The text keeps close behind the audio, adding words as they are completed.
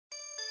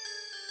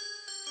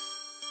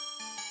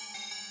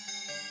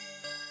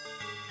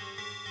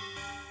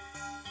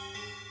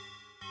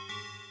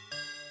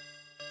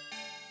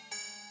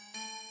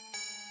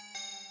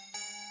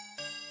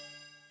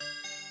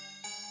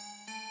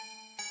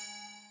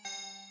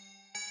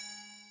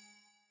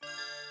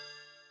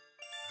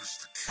It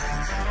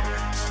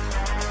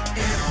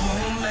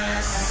won't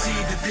last, it's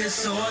either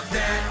this or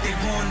that. They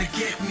wanna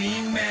get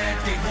me mad,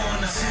 they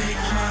wanna take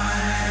my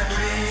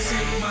happy,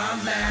 take my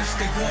laughs.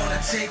 They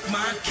wanna take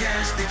my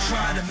cash, they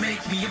try to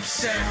make me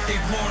upset. They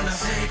wanna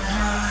take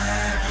my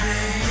happy.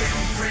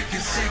 Getting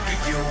freaking sick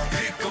of you.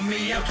 Pick on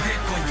me, I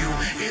pick on you.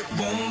 It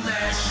won't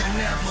last, you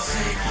never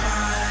take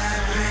my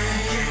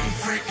happy. Getting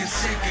freaking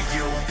sick of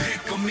you.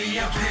 Pick on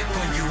me, I pick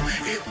on you.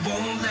 It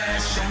won't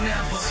last, you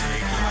never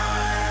take my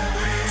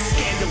happy.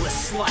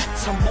 Scandalous slut,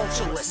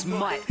 tumultuous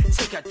mutt.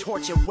 Take a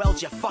torch and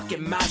weld your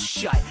fucking mouth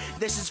shut.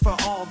 This is for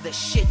all the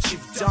shit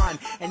you've done,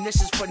 and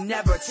this is for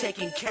never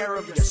taking care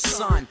of your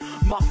son.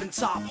 Muffin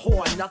top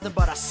whore, nothing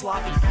but a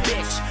sloppy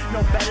bitch.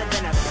 No better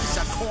than a piece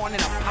of corn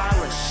and a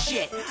pile of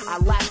shit. I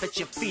laugh at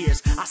your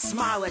fears, I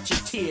smile at your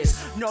tears.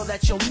 Know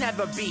that you'll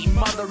never be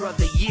mother of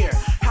the year.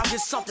 How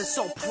does something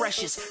so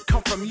precious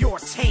come from your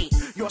taint?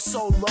 You're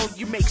so low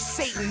you make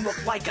Satan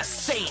look like a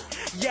saint.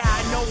 Yeah,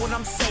 I know what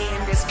I'm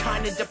saying is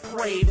kinda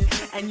depraved,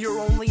 and you're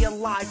only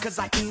alive cause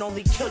I can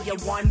only kill you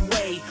one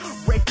way.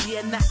 Rape you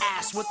in the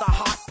ass with a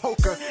hot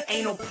poker,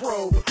 anal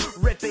probe.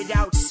 Rip it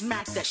out,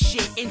 smack the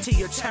shit into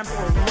your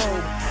temporal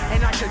lobe.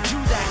 And I could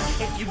do that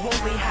if you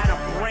only had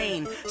a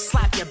brain.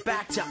 Slap you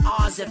back to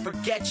Oz and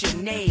forget your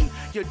name.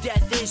 Your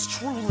death is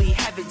truly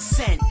heaven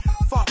sent.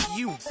 Fuck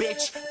you,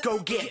 bitch, go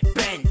get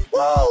bent.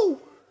 Woo!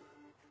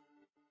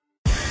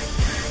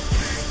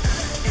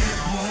 It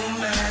won't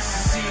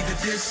last, it's either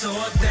this or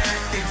that.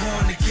 They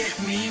wanna get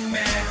me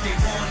mad, they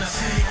wanna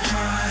take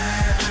my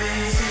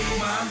happy, take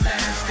my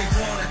laughs. They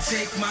wanna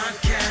take my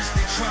cash,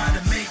 they try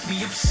to make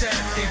me upset.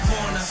 They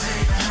wanna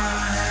take my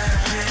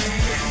happy.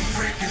 Getting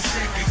freaking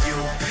sick of you.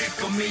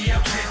 Pick on me,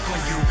 I pick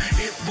on you.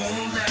 It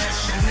won't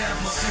last, you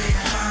never take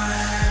my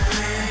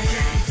happy.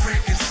 Getting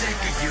freaking sick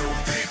of you.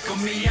 Pick on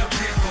me, I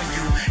pick on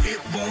you.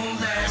 It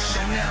won't last,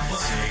 you never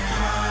take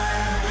my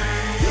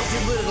happy.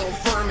 Filthy little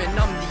vermin,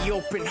 I'm the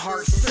open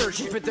heart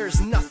surgeon, but there's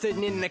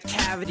nothing in the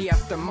cavity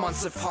after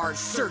months of hard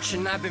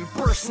searching. I've been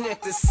bursting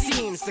at the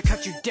seams to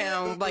cut you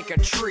down like a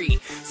tree.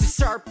 So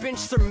sharp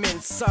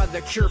instruments are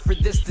the cure for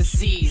this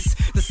disease.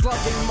 This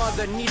loving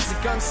mother needs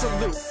a gun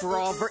salute for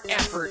all of her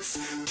efforts.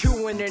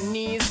 2 on her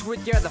knees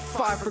with you, the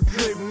 5 for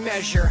good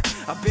measure.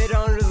 A bit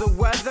under the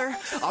weather,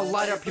 I'll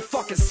light up your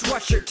fucking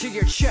sweatshirt till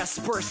your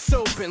chest bursts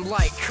open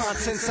like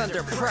contents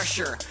under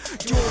pressure.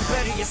 Doing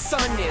better your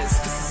son is,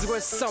 cause this is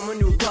with someone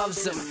who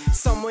loves him,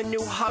 someone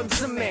who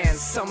hugs a man,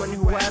 someone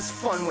who has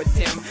fun with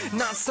him,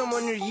 not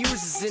someone who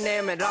uses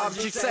inanimate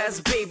objects as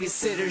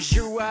babysitters.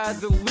 You out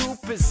of the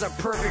loop is a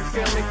perfect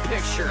family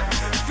picture.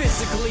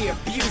 Physically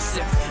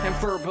abusive and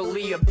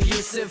verbally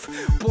abusive,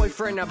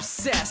 boyfriend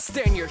obsessed,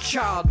 and your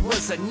child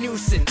was a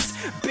nuisance.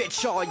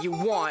 Bitch all you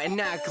want and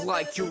act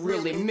like you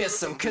really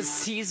miss him,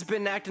 cause he's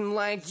been acting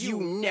like you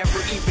never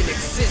even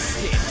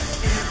existed.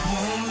 It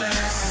won't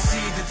last, it's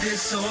either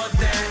this or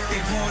that.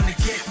 They wanna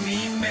get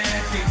me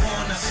mad, they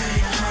wanna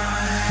take my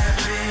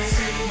happy,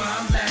 take my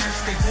laughs.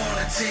 They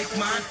wanna take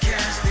my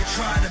cash, they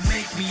try to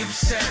make me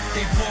upset.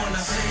 They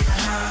wanna take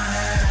my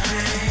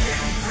happy.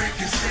 Getting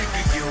freaking sick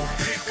of you.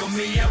 Pick on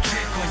me, I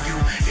pick on you.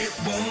 It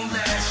won't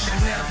last, you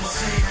never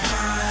take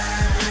my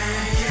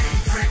happy.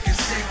 Getting freaking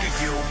sick of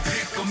you.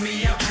 Pick on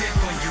me, I pick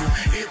on you.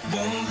 It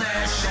won't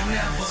last, you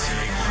never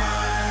take my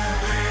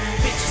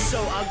happy. Bitch is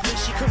so ugly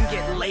she couldn't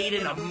get laid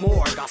in a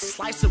morgue. I'll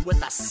slice it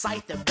with a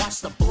scythe and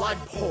watch the blood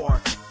pour.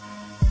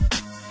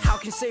 How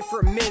can you say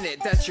for a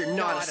minute that you're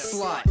not a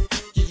slut?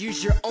 You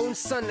use your own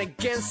son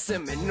against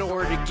him in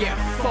order to get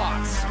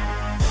fucked.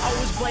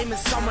 Always blaming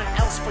someone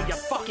else for your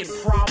fucking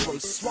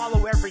problems.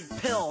 Swallow every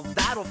pill,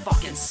 that'll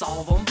fucking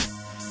solve them.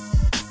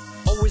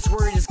 Always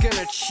worried he's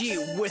gonna cheat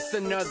with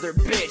another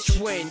bitch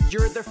when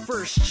you're the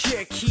first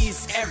chick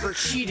he's ever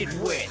cheated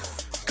with.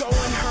 Go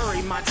and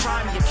hurry, my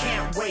time you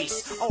can't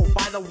waste. Oh,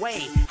 by the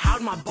way,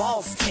 how'd my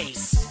balls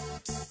taste?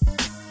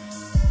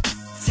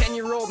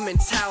 10-year-old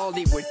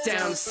mentality with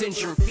Down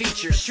syndrome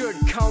features should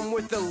come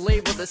with a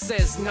label that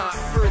says not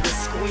for the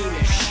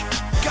squeamish.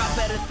 Got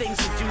better things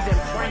to do than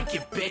prank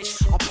you,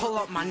 bitch. I'll pull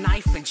up my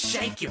knife and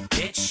shank you,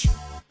 bitch.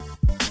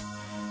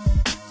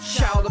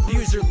 Child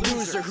abuser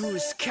loser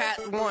whose cat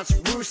wants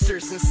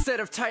roosters. Instead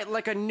of tight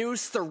like a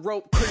noose, the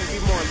rope couldn't be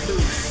more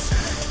loose.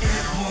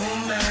 It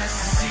won't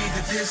last, it's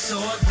either this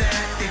or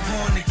that. They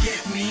wanna get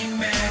me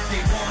mad,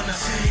 they wanna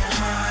take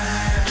my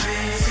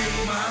happy, take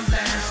my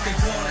laughs. They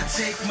wanna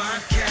take my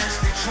cash,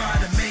 they try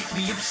to make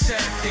me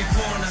upset. They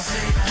wanna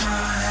take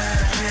my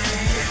happy.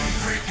 Getting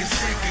freaking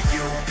sick of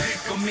you. Pick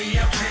on me,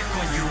 I pick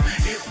on you.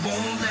 It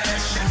won't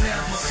last, you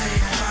never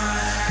take my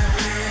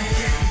happy.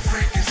 Getting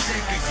freaking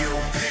sick of you.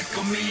 Pick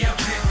on me, I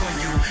pick on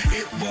you.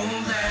 It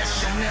won't last,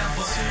 you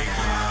never take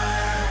my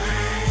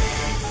happy.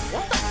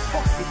 What the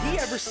fuck did he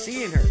ever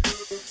see in her?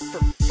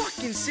 For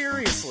fucking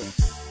seriously.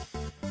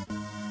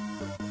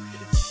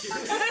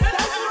 That's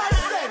what I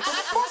said. For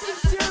fucking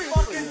seriously.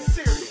 Fucking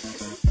serious.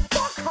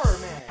 Fuck her,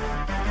 man.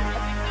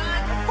 I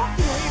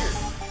fucking hate her.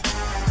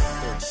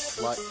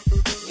 Slut.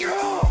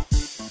 Yeah.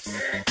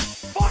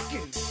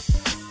 Fucking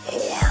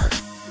whore.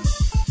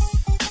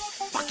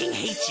 Fucking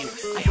hate you.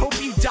 I hope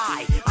you die.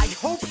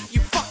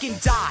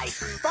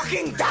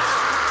 fucking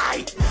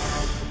die!